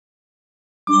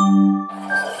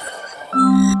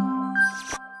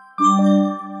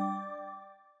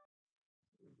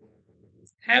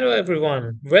Hello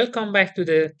everyone, welcome back to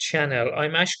the channel.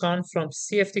 I'm Ashkan from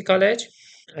CFD College,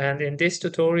 and in this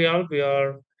tutorial we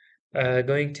are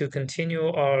going to continue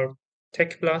our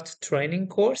Tecplot training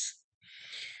course.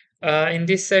 In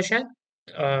this session,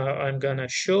 I'm gonna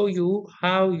show you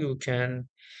how you can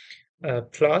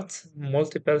plot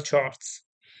multiple charts.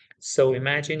 So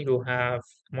imagine you have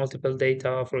multiple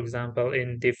data, for example,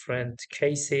 in different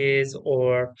cases,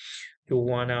 or you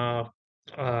wanna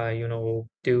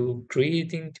do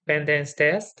grid independence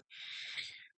test.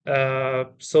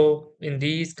 So in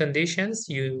these conditions,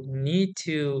 you need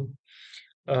to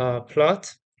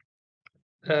plot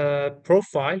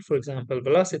profile, for example,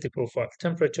 velocity profile,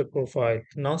 temperature profile,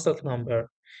 Nusselt number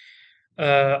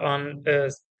on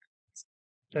a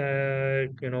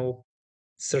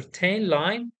certain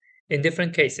line in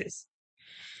different cases.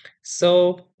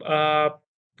 So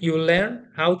you learn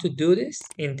how to do this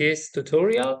in this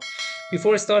tutorial.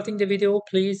 Before starting the video,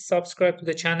 please subscribe to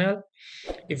the channel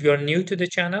if you are new to the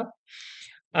channel,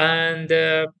 and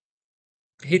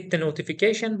hit the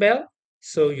notification bell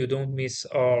so you don't miss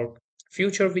our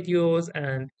future videos.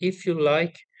 And if you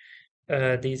like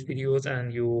these videos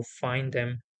and you find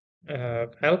them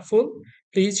helpful,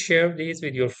 please share these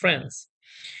with your friends.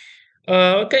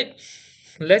 Okay,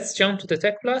 let's jump to the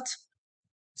tech plot.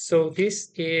 So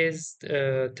this is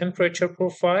the temperature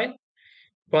profile,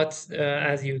 but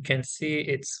as you can see,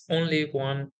 it's only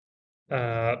one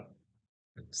uh,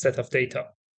 set of data.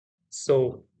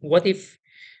 So what if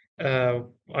uh,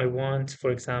 I want, for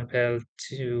example,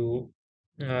 to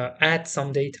add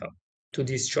some data to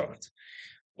this chart,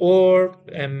 or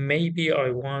maybe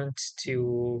I want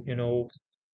to,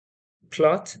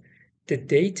 plot the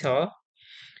data,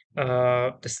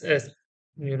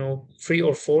 three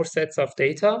or four sets of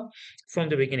data from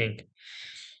the beginning.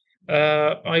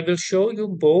 I will show you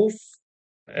both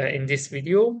in this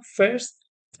video. First,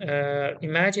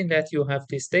 imagine that you have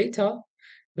this data,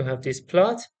 you have this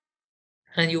plot,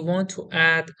 and you want to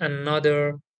add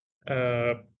another,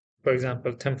 uh, for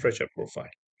example, temperature profile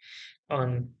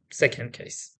on second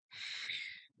case.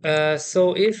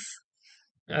 So if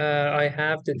I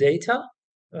have the data,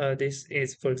 this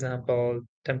is, for example,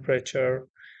 temperature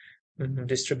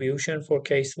distribution for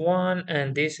case one,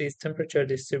 and this is temperature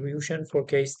distribution for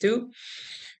case two.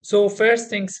 So first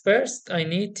things first, I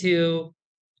need to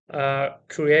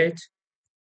create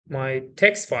my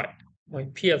text file, my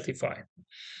PLT file.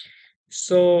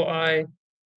 So I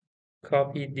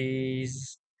copy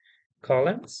these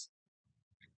columns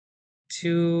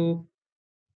to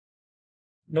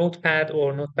Notepad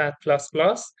or Notepad++.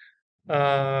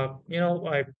 I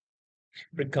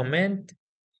recommend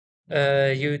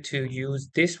you to use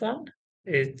this one.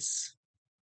 It's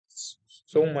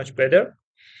so much better.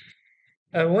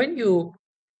 When you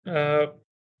add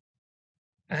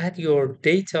your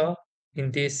data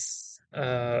in this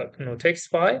text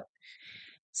file,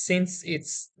 since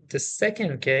it's the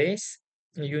second case,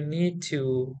 you need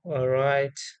to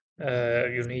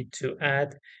you need to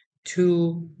add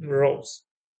two rows.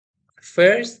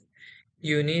 First,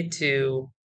 you need to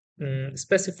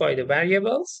specify the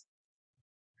variables.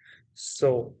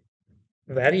 So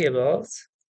variables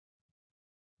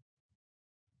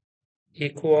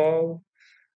equal,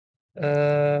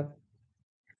 let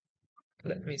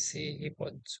me see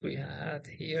what we had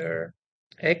here,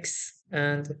 x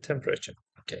and temperature.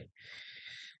 Okay,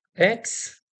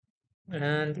 x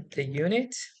and the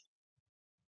unit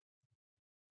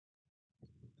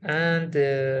and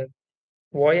the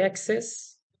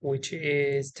y-axis, which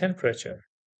is temperature.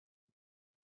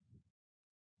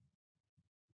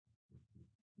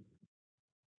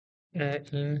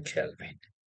 In Kelvin.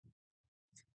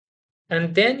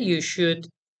 And then you should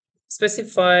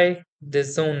specify the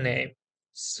zone name.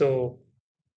 So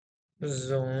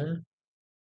zone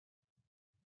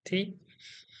T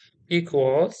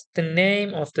equals the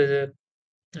name of the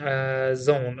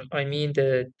zone. I mean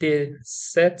the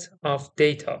set of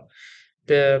data.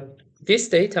 This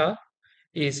data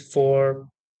is for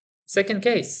second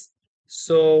case.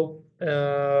 So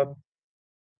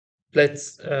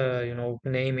let's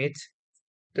name it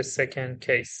the second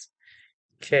case.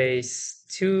 Case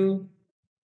 2.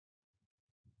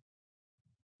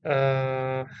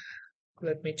 Let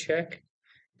me check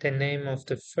the name of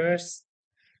the first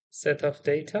set of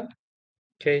data.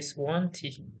 Case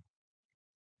 1T.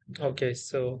 Okay,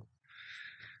 so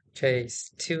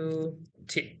case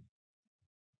 2T.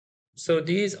 So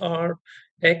these are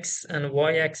x and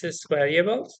y-axis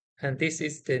variables, and this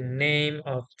is the name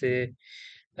of the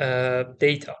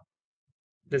data,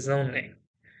 the zone name.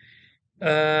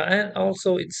 And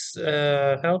also it's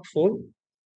helpful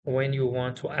when you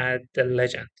want to add the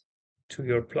legend to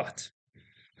your plot.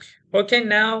 Okay,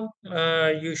 now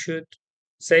you should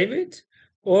save it,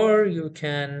 or you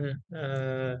can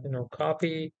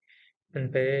copy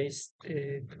and paste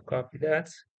it, copy that.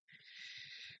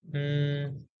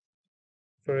 Mm,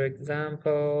 for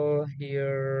example,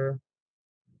 here,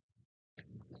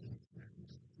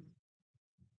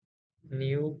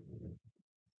 new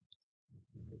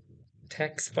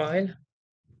text file.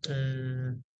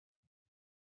 Mm,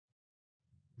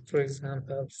 for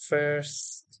example,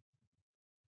 first,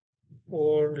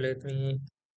 or let me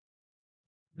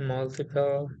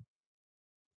multiple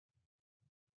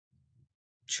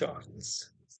charts.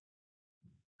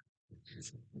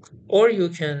 Or you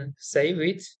can save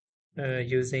it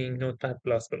using Notepad++.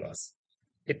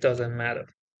 It doesn't matter.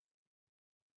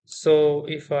 So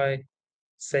if I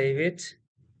save it,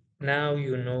 now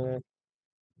you know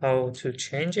how to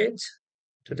change it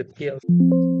to the PL.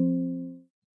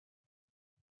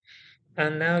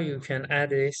 And now you can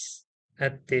add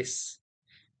this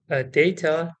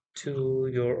data to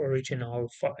your original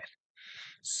file.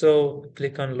 So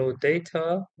click on load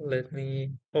data.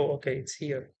 Oh, okay, it's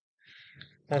here.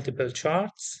 Multiple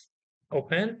charts,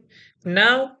 open.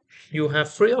 Now you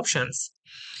have three options.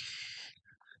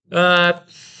 Uh,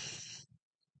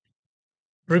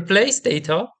 replace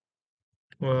data.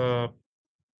 Uh,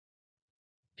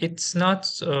 it's not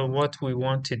what we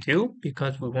want to do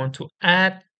because we want to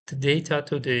add the data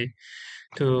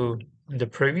to the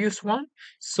previous one.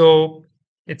 So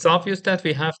it's obvious that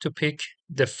we have to pick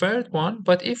the third one.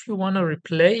 But if you want to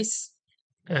replace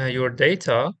your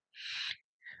data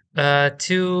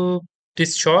to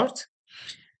this chart,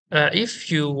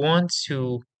 if you want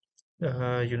to,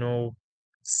 uh, you know,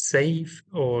 save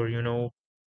or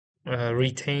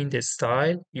retain the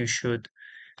style, you should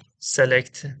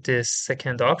select this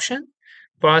second option.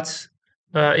 But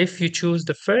if you choose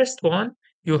the first one,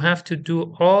 you have to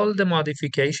do all the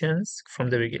modifications from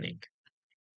the beginning.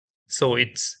 So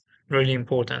it's really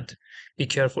important. Be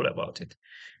careful about it.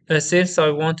 Since I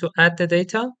want to add the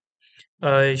data,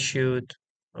 I should,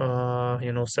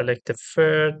 select the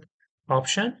third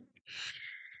option.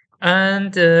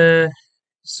 And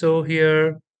so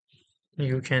here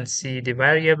you can see the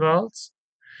variables.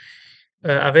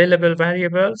 Available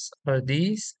variables are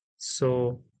these.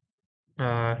 So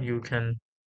you can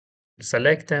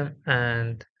select them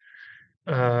and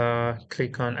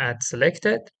click on add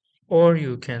selected, or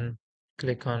you can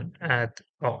click on add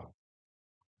all.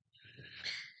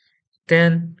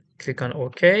 Then click on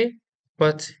OK,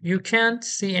 but you can't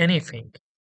see anything.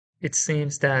 It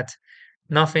seems that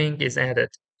nothing is added.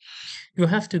 You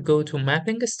have to go to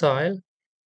mapping style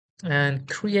and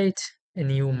create a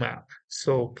new map.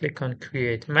 So click on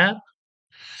create map.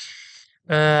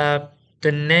 Uh,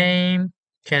 the name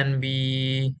can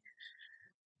be,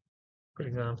 for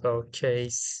example,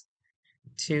 case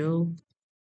 2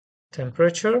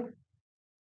 temperature.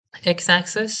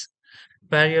 X-axis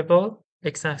variable.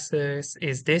 X-axis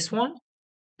is this one,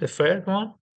 the third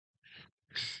one.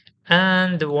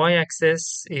 And the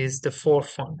y-axis is the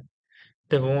fourth one.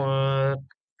 The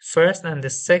first and the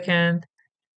second,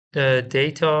 the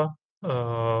data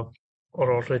are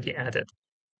already added.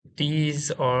 These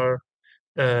are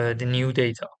the new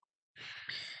data.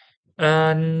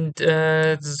 And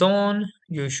zone,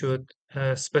 you should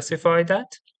specify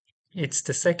that. It's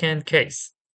the second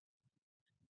case.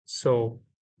 So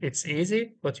it's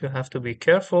easy, but you have to be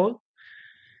careful.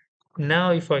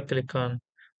 Now, if I click on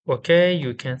OK,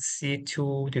 you can see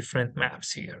two different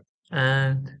maps here.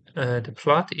 And the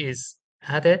plot is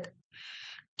added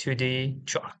to the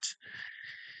chart.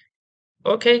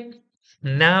 Okay,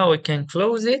 now we can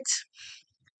close it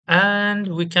and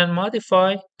we can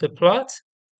modify the plot.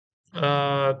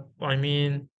 I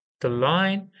mean the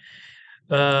line.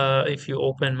 If you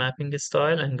open mapping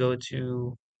style and go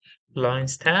to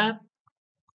lines tab,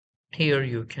 here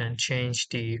you can change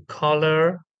the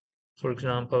color. For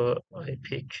example, I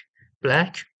pick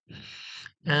black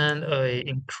and I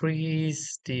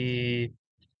increase the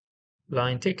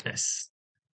line thickness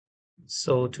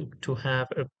so to have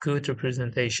a good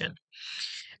representation.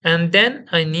 And then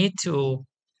I need to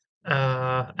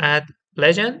add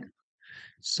legend.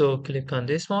 So click on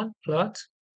this one, plot,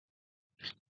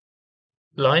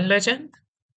 line legend,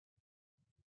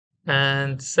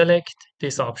 and select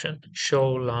this option,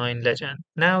 show line legend.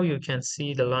 Now you can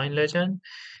see the line legend.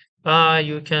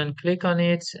 You can click on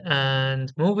it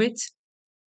and move it.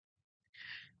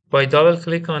 By double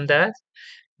click on that,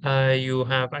 you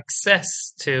have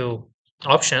access to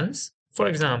options. For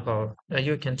example,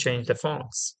 you can change the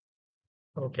fonts.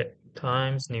 Okay,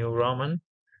 Times New Roman.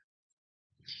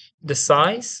 the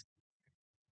size.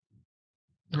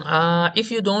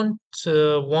 If you don't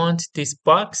want this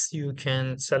box, you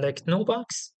can select no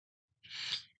box.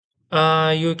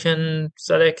 You can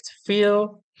select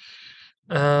fill,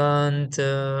 and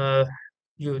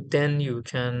you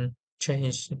can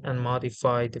change and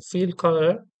modify the fill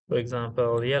color, for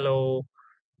example, yellow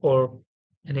or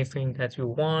anything that you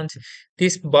want.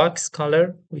 This box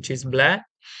color, which is black,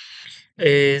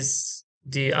 is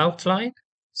the outline.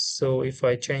 So if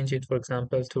I change it, for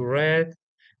example, to red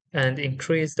and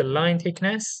increase the line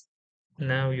thickness,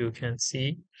 now you can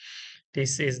see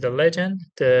this is the legend.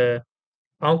 The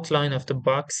outline of the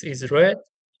box is red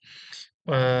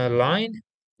line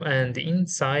and the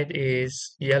inside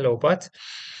is yellow, but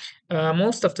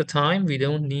most of the time we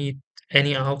don't need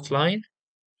any outline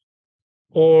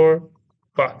or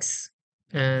box,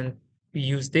 and we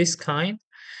use this kind.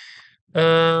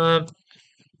 Uh,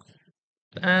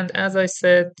 and as I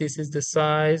said, this is the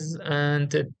size and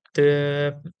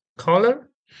the color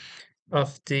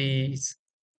of the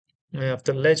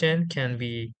legend can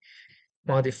be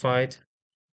modified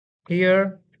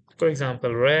here. For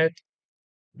example, red.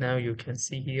 Now you can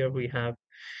see here we have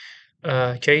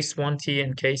case 1T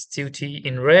and case 2T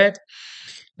in red.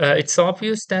 It's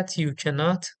obvious that you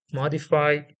cannot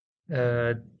modify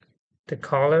uh, the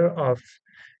color of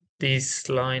this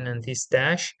line and this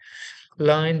dash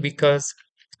line because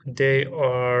they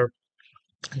are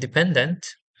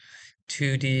dependent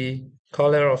to the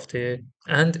color of the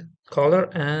and color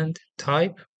and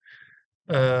type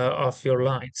of your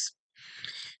lines.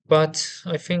 But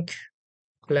I think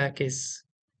black is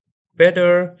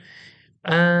better,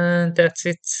 and that's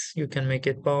it. You can make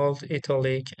it bold,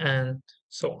 italic, and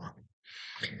so on.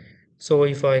 So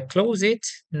if I close it,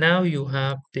 now you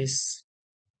have this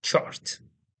chart.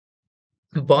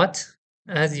 But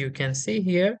as you can see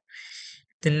here,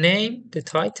 the name, the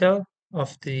title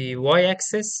of the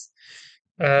y-axis,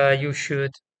 you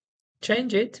should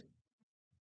change it.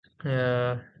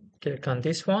 Click on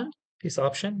this one, this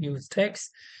option, use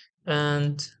text,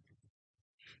 and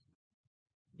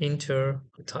enter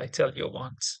the title you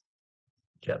want.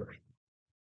 Gallery.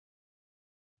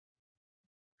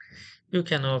 You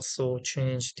can also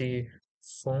change the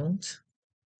font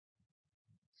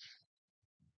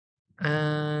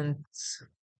and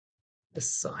the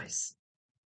size.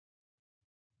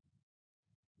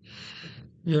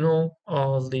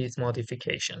 All these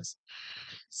modifications.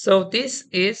 So this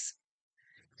is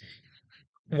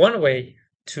one way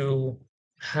to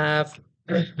have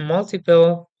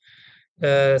multiple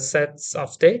sets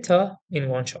of data in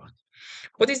one shot.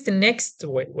 What is the next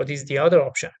way? What is the other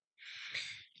option?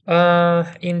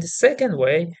 In the second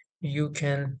way, you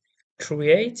can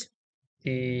create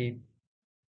the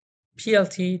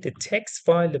PLT, the text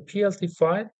file, the PLT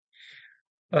file,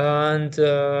 and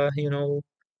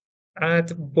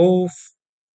add both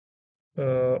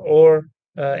or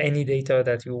any data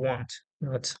that you want,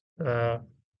 not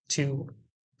two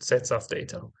sets of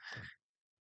data.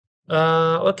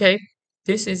 Okay,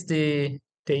 this is the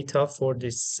data for the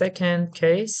second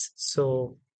case.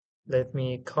 So let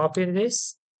me copy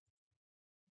this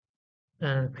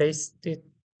and paste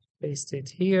it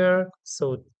here.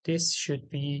 So this should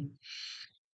be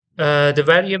the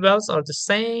variables are the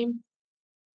same,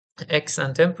 X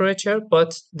and temperature,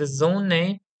 but the zone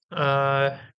name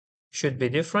should be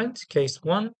different, case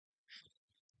 1.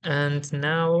 And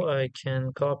now I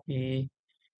can copy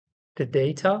the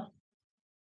data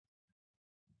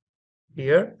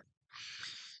here.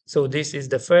 So this is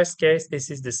the first case, this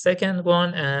is the second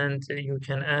one, and you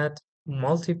can add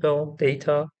multiple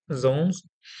data zones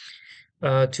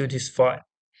to this file.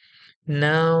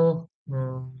 Now,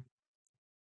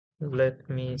 let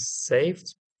me save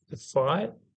the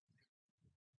file.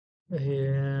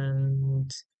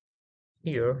 And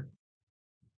here,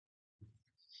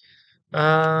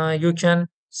 you can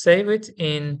save it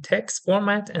in text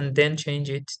format and then change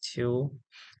it to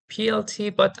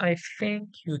PLT, but I think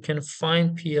you can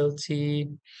find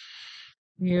PLT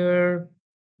here.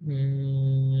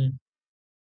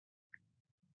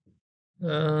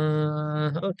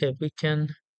 Okay, we can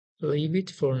leave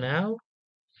it for now.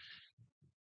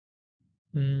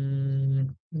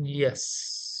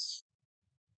 Yes.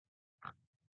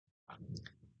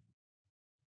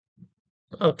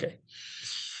 Okay.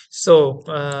 So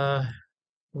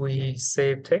we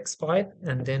save text file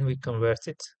and then we convert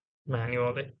it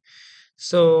manually.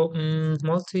 So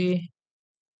multi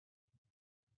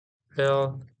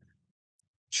well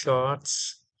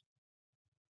charts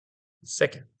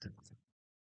second.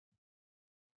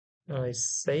 I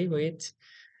save it,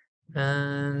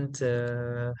 and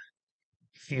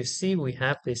if you see we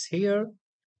have this here.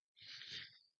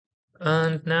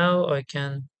 And now I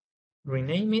can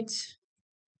rename it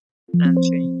and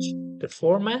change the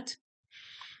format.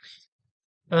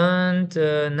 And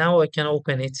now I can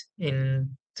open it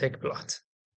in Tecplot.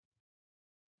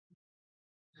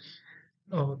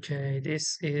 Okay,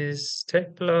 this is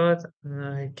Tecplot.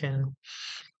 I can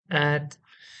add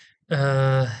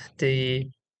the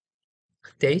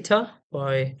data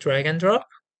by drag and drop.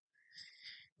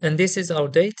 And this is our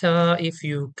data. If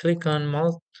you click on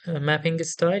mapping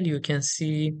style, you can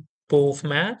see both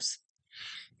maps.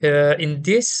 In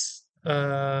this,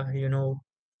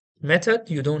 method,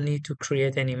 you don't need to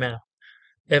create any map.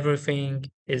 Everything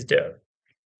is there.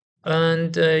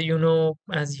 And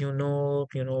as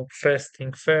first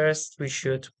thing first, we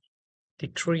should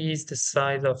decrease the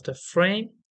size of the frame,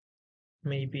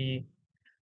 maybe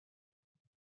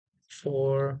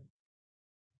for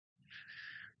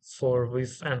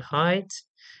width and height,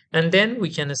 and then we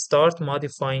can start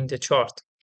modifying the chart.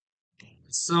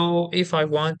 So if I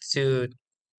want to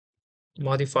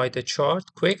modify the chart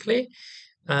quickly,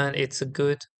 and it's a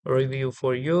good review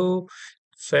for you,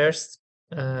 first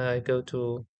go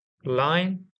to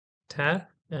line tab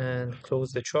and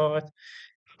close the chart.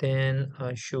 Then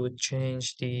I should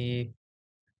change the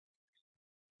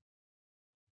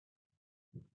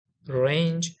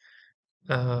range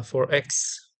for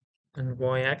X and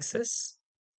Y axis.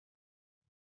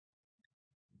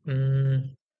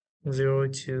 0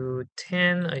 to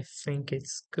 10, I think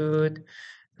it's good.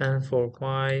 And for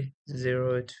Y,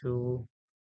 0 to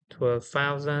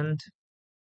 12,000,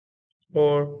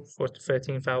 or for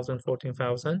 13,000,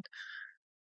 14,000.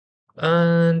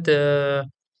 And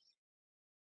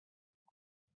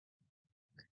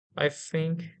I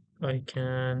think I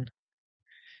can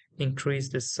increase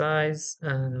the size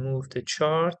and move the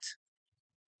chart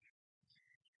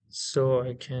so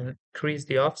I can increase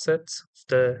the offset of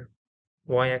the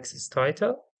y-axis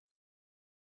title,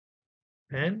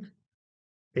 and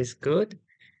it's good.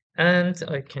 And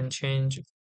I can change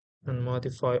and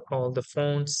modify all the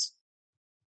fonts.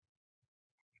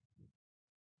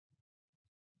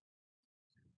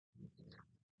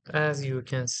 As you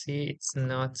can see, it's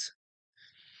not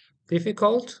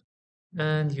difficult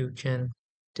and you can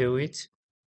do it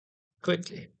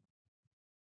quickly.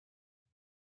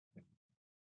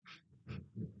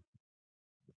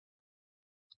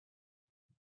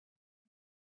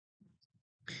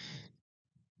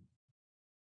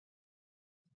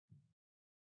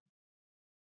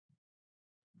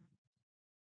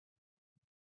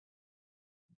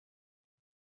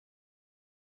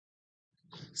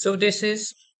 So this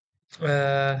is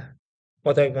uh,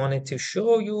 what I wanted to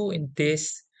show you in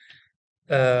this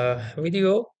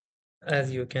video.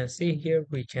 As you can see here,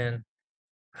 we can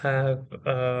have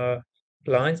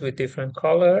lines with different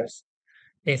colors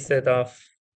instead of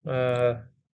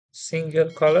single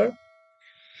color.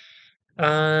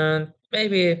 And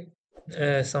maybe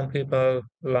some people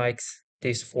likes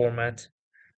this format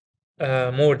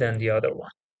more than the other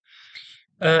one.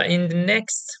 In the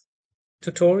next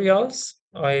tutorials,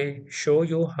 I show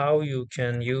you how you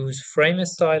can use frame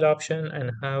style option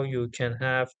and how you can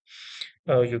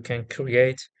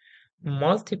create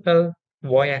multiple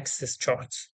y-axis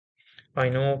charts. I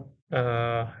know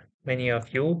many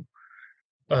of you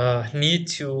need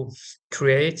to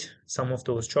create some of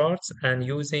those charts, and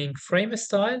using frame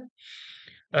style,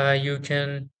 you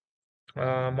can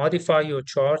modify your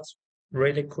chart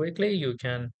really quickly. You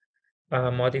can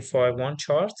modify one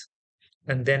chart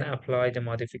and then apply the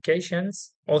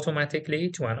modifications automatically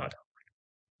to another.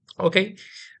 Okay,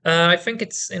 I think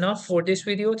it's enough for this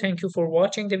video. Thank you for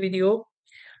watching the video.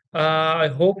 I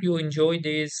hope you enjoy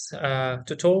these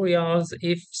tutorials.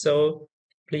 If so,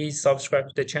 please subscribe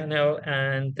to the channel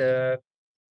and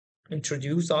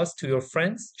introduce us to your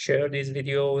friends. Share these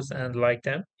videos and like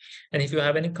them. And if you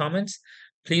have any comments,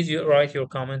 please write your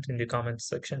comment in the comment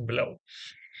section below.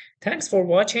 Thanks for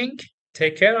watching.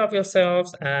 Take care of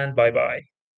yourselves and bye bye.